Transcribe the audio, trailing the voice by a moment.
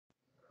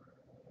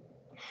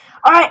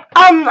Alright,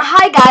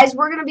 hi guys,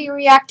 we're gonna be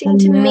reacting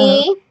to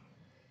me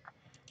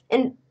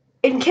in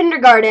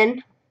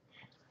kindergarten.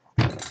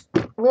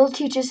 Will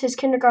teaches his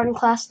kindergarten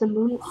class the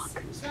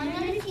moonwalk. So I'm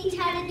gonna teach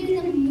how to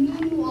do the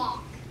moonwalk.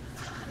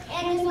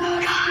 And there's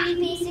only 3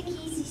 basic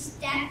easy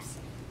steps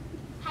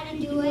how to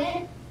do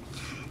it.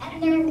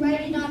 And they're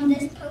rated on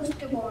this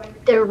poster board.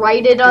 They're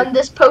rated on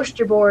this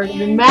poster board. And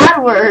The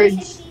mad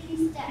words.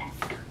 Easy steps.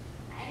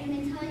 I'm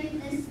gonna tell you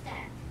this step.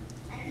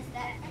 And this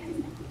step.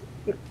 And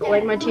this step.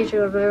 Like my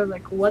teacher over there,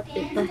 like, what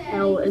the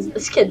hell is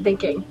this kid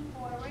thinking?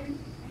 Forward, and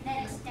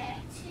then step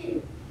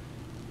 2.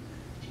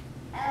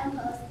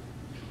 Elbows.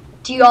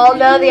 Do you all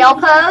know the L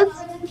pose?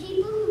 For the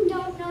people who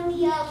don't know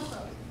the L pose,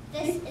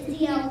 this is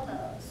the L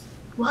pose.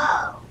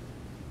 Whoa.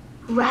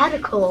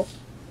 Radical.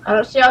 I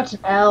don't see how it's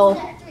an L.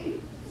 Step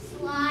 3.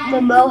 Slide.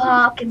 The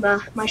mohawk and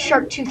my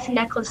shark tooth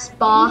necklace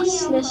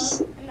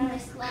bossness. And then I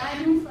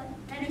slide my foot,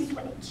 then I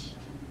switch.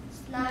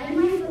 Slide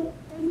my foot,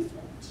 then switch.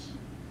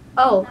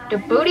 Oh, the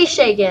booty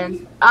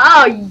shaking.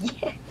 Oh,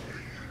 yeah.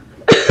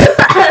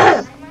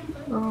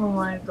 Oh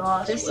my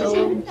gosh. This is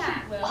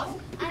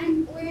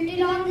I'm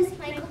weirded on this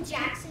Michael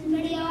Jackson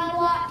video I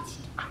watched.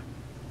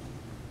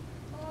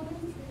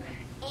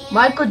 And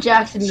Michael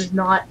Jackson is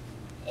not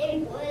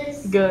it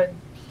was good.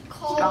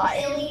 called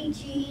Guy. Billie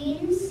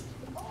Jeans.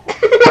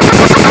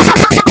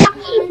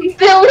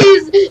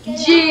 Billy's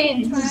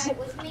jeans. Try it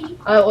with me.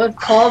 It was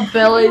called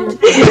Billy's.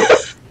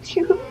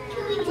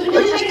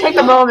 Let's just take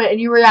a moment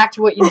and you react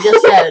to what you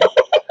just said.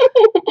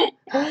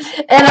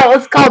 And it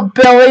was called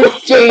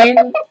Billy's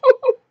jeans.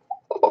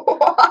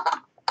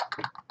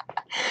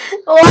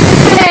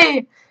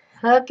 Okay.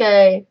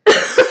 Okay.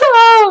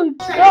 Oh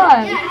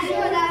God. Yeah, so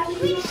that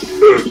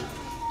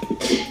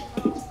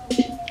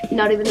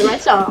Not even the right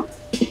song.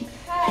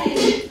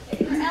 Okay,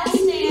 your L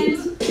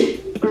stands.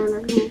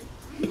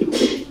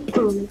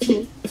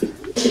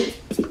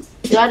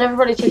 You had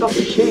everybody take off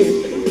their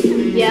shoes.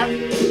 Yep.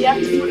 Yep.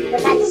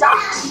 That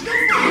sucks.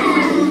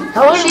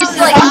 Oh, she's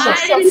like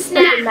so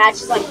freaking mad.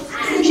 She's like,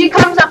 she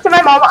comes up to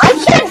my mom. I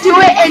can't do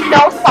it and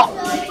no fault.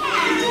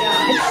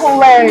 It's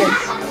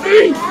hilarious.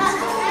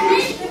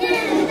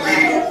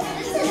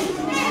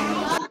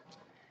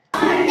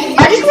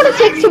 I just want to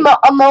take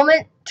a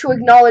moment to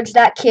acknowledge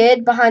that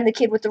kid behind the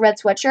kid with the red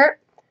sweatshirt.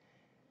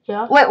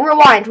 Yeah. Wait,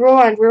 rewind.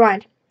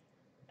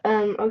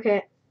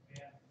 Okay.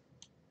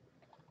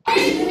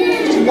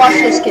 Just watch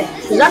this kid.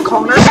 Is that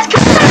Connor?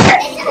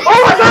 Oh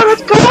my God,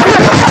 it's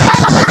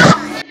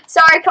Connor!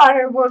 Sorry,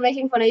 Connor, we're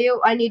making fun of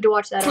you. I need to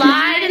watch that.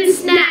 Slide and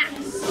snap.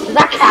 Is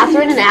that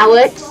Catherine and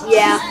Alex?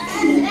 Yeah.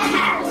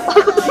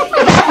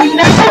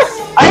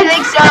 I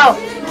think so.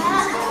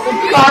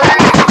 Connor.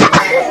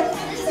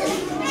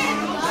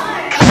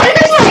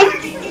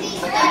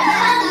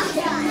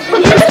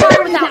 It's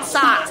hard without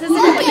socks, isn't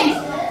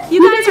it? You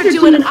guys are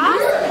doing it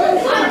awesome.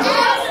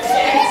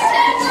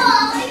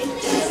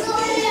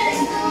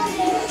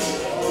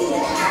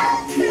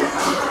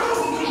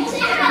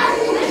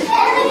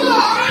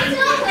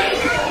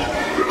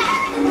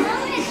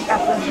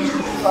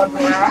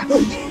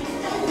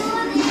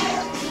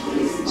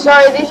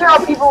 Sorry, these are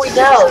all people we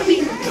know.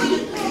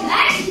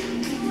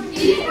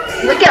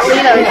 Look at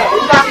Lino, he's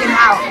rocking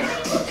out.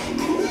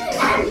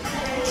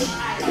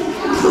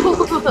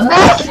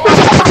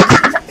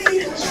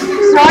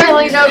 Sorry,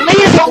 Lino.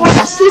 Lino, don't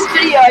watch this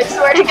video. I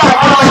swear to God,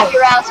 you'll laugh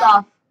your ass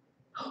off.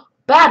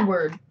 Bad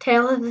word.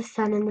 Tale of the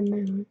Sun and the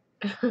Moon.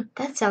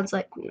 That sounds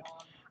like me.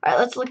 Alright,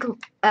 let's look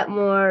at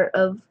more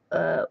of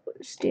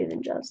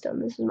Stephen Johnstone.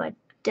 This is my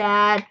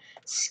dad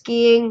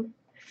skiing.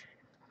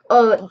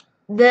 Oh,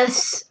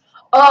 this.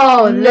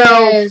 Oh,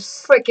 no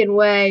freaking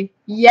way.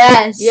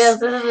 Yes. Yes,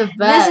 this is the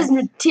best. This is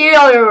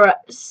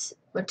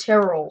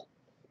material.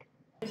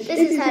 This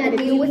is how to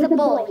deal with a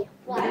bully.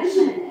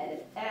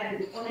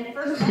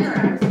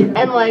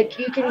 And like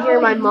you can hear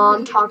my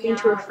mom talking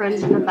to her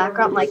friends in the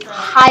background, like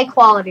high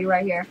quality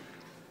right here.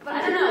 But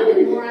I don't know,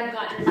 the more I've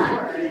gotten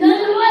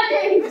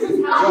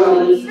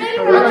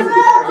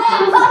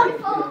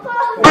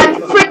I'm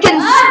freaking.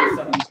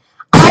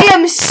 I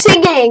am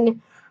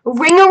singing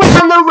 "Ring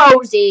Around the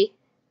Rosie"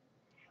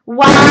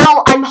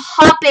 while I'm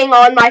hopping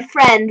on my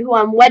friend who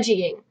I'm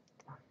wedging.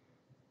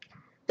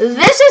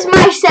 This is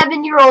my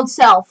 7-year-old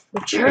self.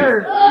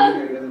 Mature.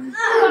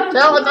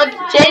 Don't look like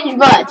you changed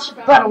much,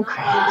 but I'm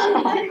crazy.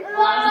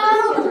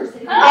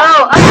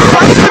 Oh, I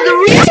want the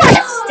real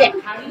lipstick.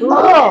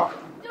 Oh,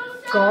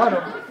 got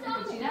him.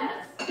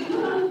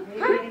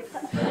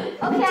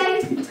 Okay.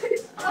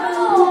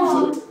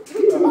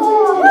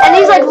 And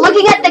he's like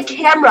looking at the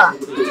camera.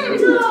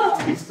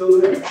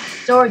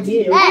 So are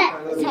you.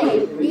 That's how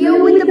you deal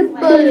with the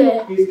bully.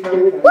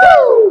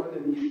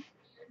 Woo!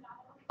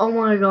 Oh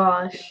my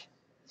gosh.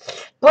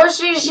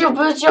 Bushes, you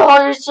put your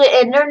heart to the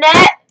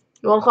internet.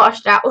 You want to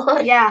watch that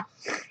one? Yeah.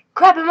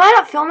 Crap, am I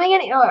not filming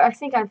any? Oh, I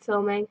think I'm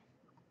filming.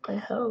 I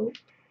hope.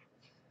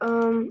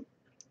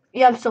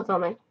 Yeah, I'm still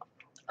filming.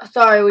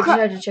 Sorry, we just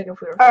had to check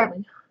if we were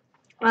filming.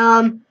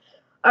 Alright.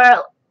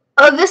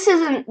 Oh, this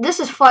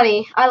is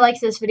funny. I like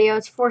this video.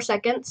 It's 4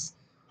 seconds.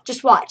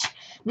 Just watch.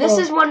 This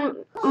is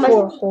one.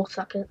 4 whole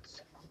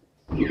seconds.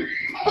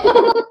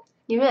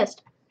 You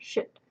missed.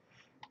 Shit.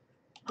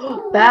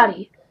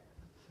 Baddie.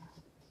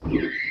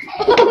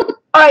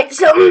 Alright,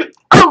 so,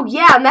 oh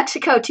yeah,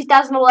 Mexico,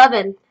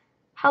 2011.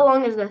 How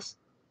long is this?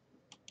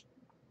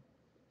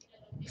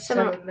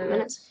 7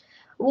 minutes.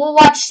 We'll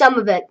watch some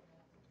of it.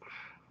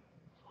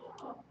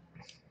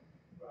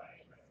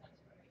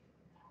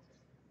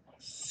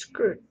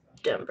 Screw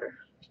Denver.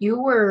 You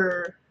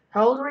were,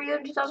 how old were you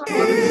in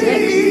 2011?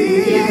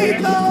 6.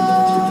 Yeah.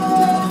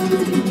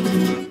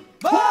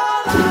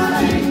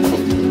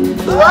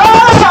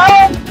 Whoa!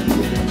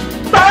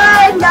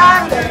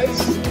 Bananas!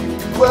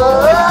 Whoa!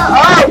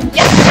 Oh,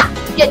 yeah!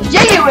 Get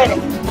jiggy with it!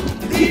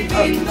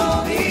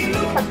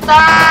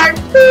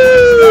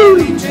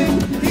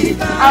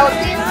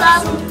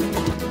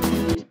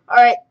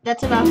 Alright,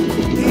 that's enough.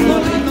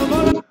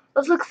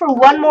 Let's look for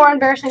one more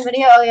embarrassing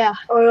video. Oh, yeah.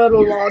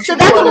 So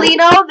that's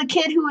Lino, the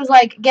kid who was,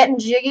 like, getting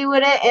jiggy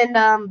with it in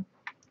the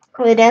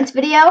dance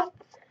video.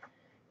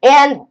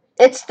 And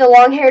it's the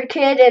long-haired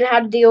kid and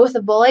how to deal with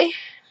a bully.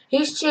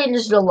 He's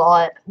changed a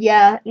lot.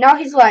 Yeah, now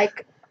he's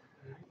like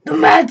the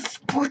mad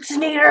sports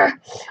leader.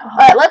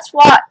 Alright, let's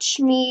watch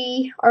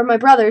me or my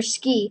brother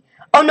ski.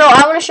 Oh no,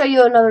 I want to show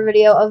you another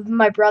video of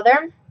my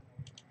brother.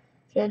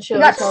 He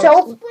got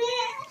so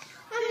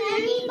on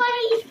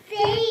anybody's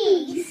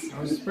face. I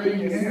was spraying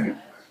your hair.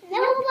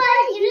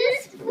 Nobody, you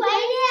just sprayed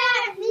it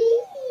at me.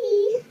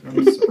 I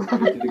was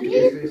sorry. Did it get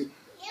your face?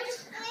 You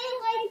sprayed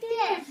like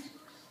this.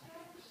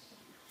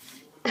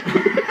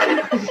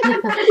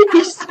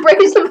 he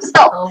sprays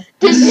himself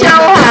to show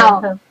how.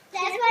 That's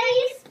why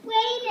you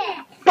sprayed it.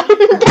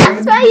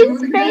 That's why he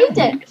sprayed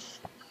it.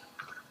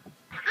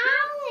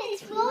 Ow,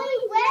 it's really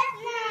wet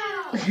now.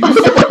 You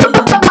said it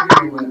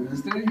was wet,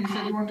 mister. You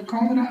said you wanted to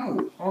comb it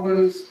out. All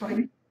those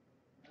spikes.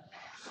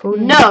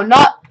 No,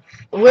 not.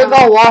 We're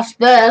gonna watch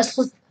this.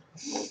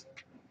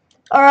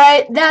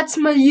 Alright, that's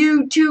my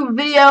YouTube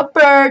video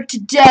for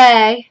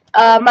today.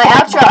 My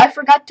outro, I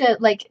forgot to,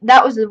 like,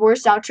 that was the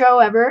worst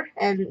outro ever,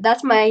 and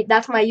that's my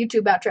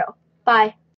YouTube outro. Bye.